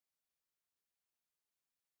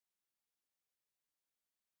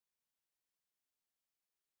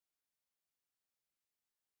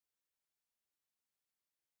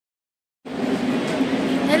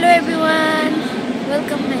Hello everyone,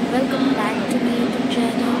 welcome back to my YouTube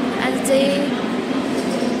channel. आज चाहिँ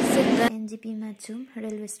सिद्धा एनजेपीमा छौँ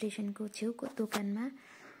रेलवे स्टेसनको छेउको दोकानमा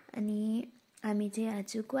अनि हामी चाहिँ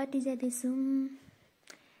आज गुवाहाटी जाँदैछौँ।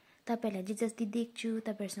 तपाईहरुलाई जे जति देख्छु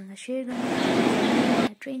तपाईहरुसँग शेयर गर्न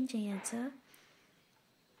ट्रेन चाहिँ यहाँ छ।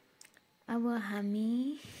 अब हामी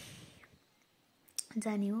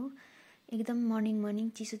जाने हो। एकदम मर्निङ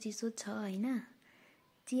चिसो छ हैन।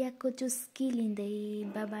 चियाको चुस्की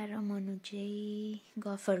लिँदै बाबा र मनु चाहिँ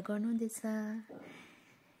गफर गर्नुहुँदैछ।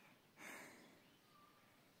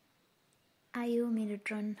 आयो मेरो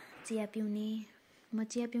टर्न चिया पिउने। म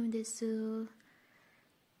चिया पिउँदैछु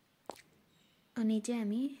अनि चाहिँ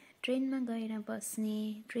हामी ट्रेनमा गएर बस्ने।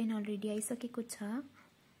 ट्रेन अलरेडी आइसकेको छ।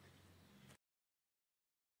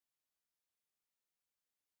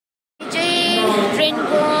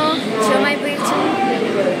 ट्रेनको छेउमा आइपुगेको छु।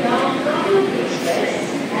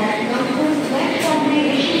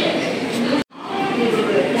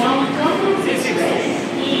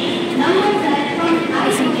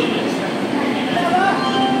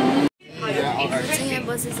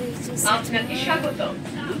 আপনাকে স্বাগত।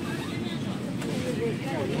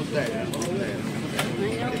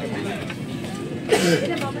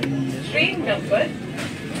 ट्रेन नंबर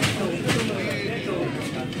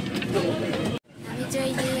हामी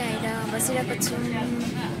चाहिँ आएर बसिरहेको छौँ।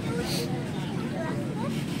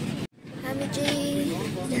 हामी चाहिँ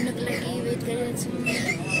हिँड्नको लागि वेट गरिरहेछौँ।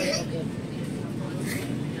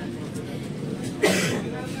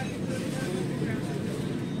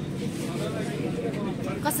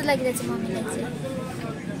 कस्तो लागिरहेछ मम्मीलाई चाहिँ?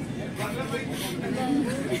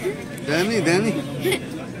 दामी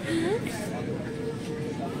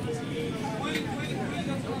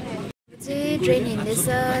चाहिँ ट्रेन हिँड्दैछ,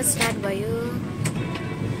 स्टार्ट भयो।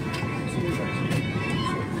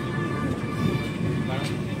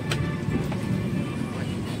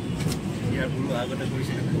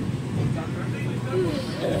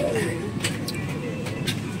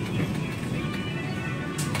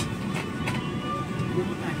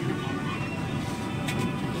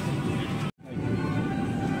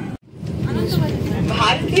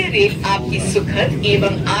 भारतीय रेल आपकी सुखद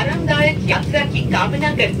एवं आरामदायक यात्रा की कामना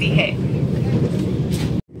करती है।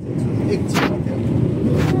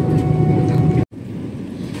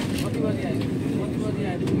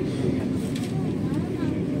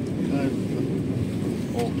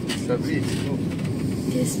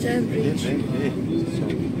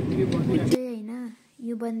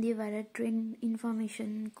 यो वन्दे भारत ट्रेन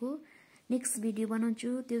इन्फर्मेसन को नेक्स्ट भिडियो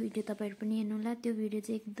बनाउँछु। त्यो भिडियो तपाईहरु पनि हेर्नुहोला। त्यो भिडियो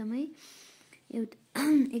चाहिँ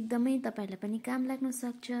एकदमै तपाईहरुलाई पनि काम लाग्न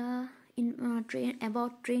सक्छ।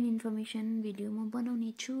 अबाउट ट्रेन इन्फर्मेसन भिडियो म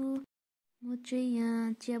बनाउने छु। म चाहिँ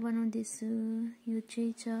यहाँ चिया बनाउँदैछु। यो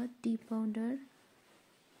चाहिँ छ टी पाउडर।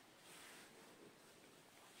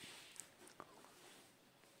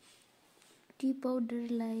 टी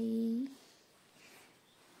पाउडरलाई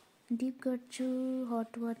डिप गर्छु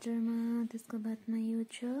हट वाटरमा। त्यसको बादमा यो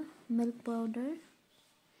छ मिल्क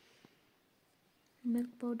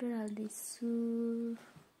पाउडर हाल्दैछु।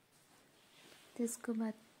 त्यसको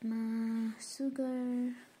बादमा सुगर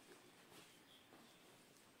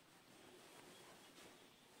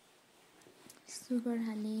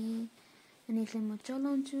हाले अनि यसलाई म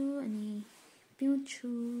चलाउँछु अनि पिउँछु।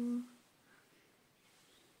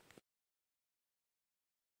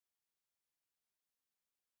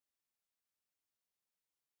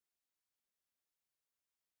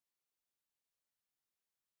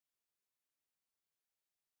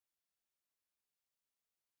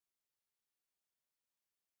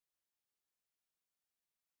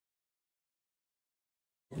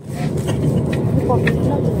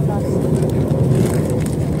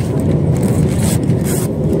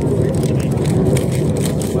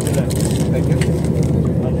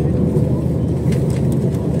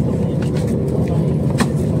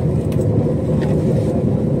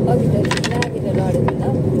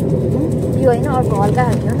 यो होइन अर्को हल्का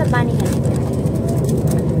खालको हो नि त पानी खाने।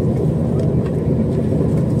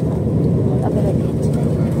 तपाईलाई दिन्छु।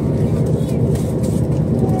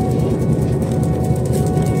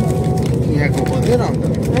 यहाँको बन्दैन अन्त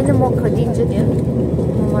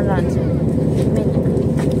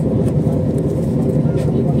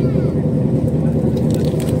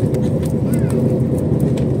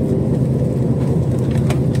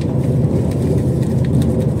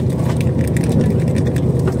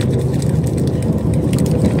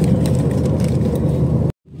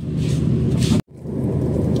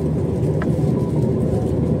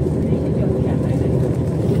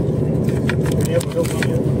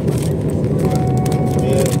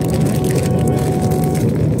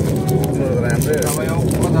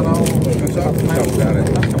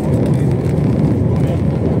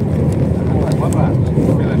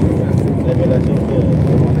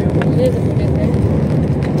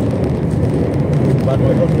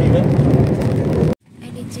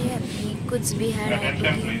कुचबिहार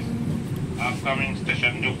आइपुग्यौँ। अपकमिंग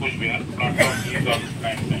स्टेशन जो Cooch Behar platform is on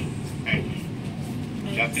time thank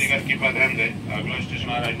you यात्रीगण कृपया ध्यान दें अगला स्टेशन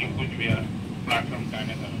आ रहा है न्यू कुचबिहार प्लेटफॉर्म का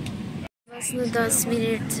है बस्नु 10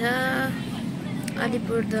 मिनेट छ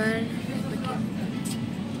अलिपुरद्वार आइपुग्यौँ।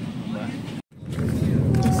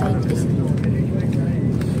 त्यो साइड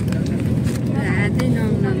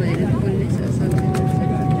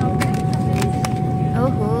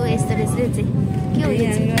ओहो यस्तो रहेछ चाहिँ के हो यो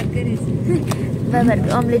चाहिँ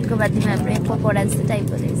बाबाहरूको अम्लेटको बातीमा हाम्रो पकौडा जस्तो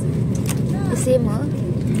टाइपको रहेछ त्यो सेम हो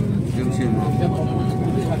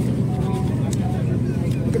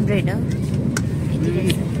त्यो ब्रेड हो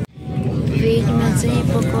भेजमा चाहिँ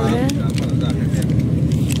पकौडा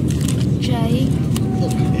चाय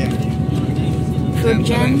फ्रुट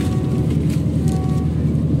जाम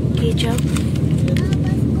केचप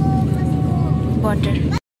बटर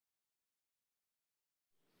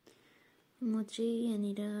म चाहिँ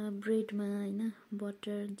यहाँनिर ब्रेडमा हैन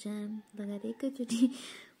बटर जाम लगाएर एकैचोटि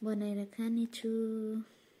बनाएर खानेछु।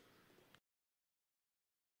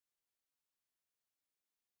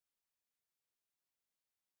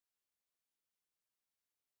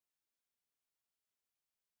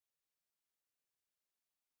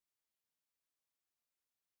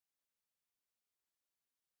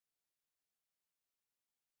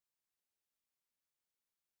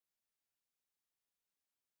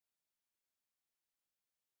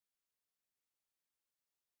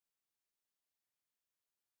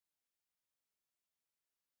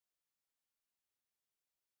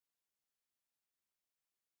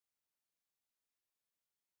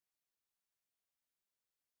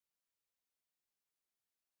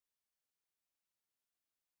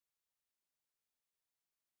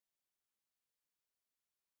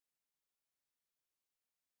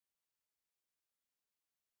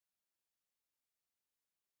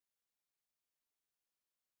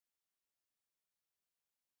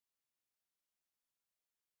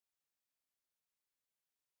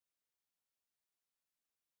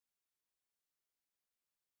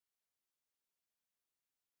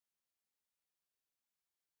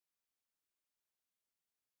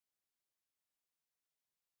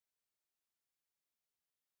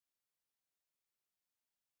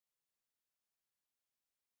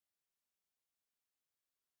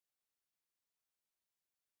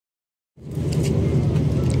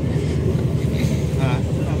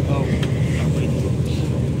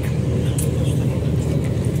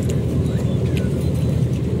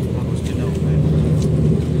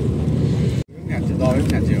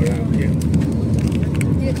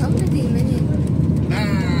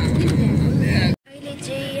 अहिले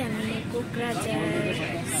चाहिँ हामी कोक्राझार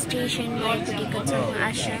स्टेसनमा आइपुगेको छौँ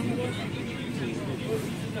आसाम।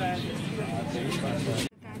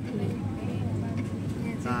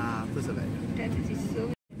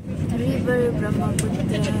 रिभर ब्रह्मपुत्र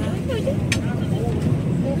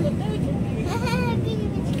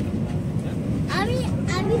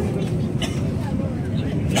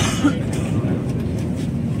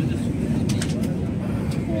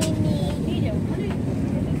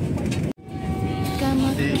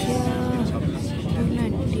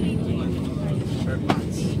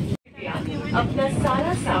अपना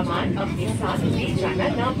सारा सामान अपने साथ ले जाना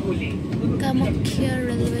ना भूलें। Kamakhya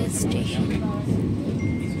railway station.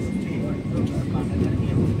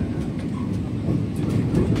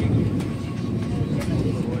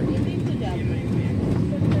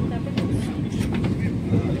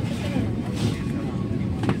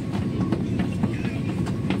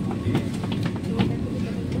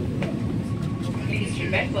 Please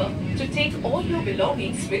remember to take all your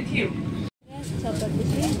belongings with you.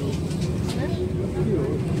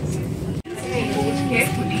 Hold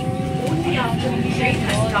carefully. Only after the train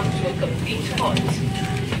has come to a complete halt.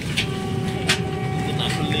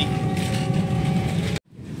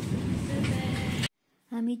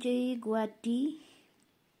 हामी चाहिँ गुवाहाटी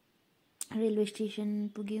रेलवे स्टेसन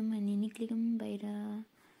पुग्यौँ अनि निक्ल्यौँ बाहिर।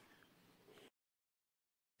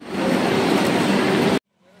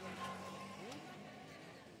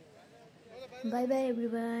 Bye bye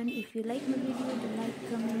everyone. If you like my video, then like,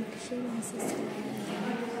 comment, share and subscribe.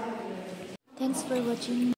 Thanks for watching.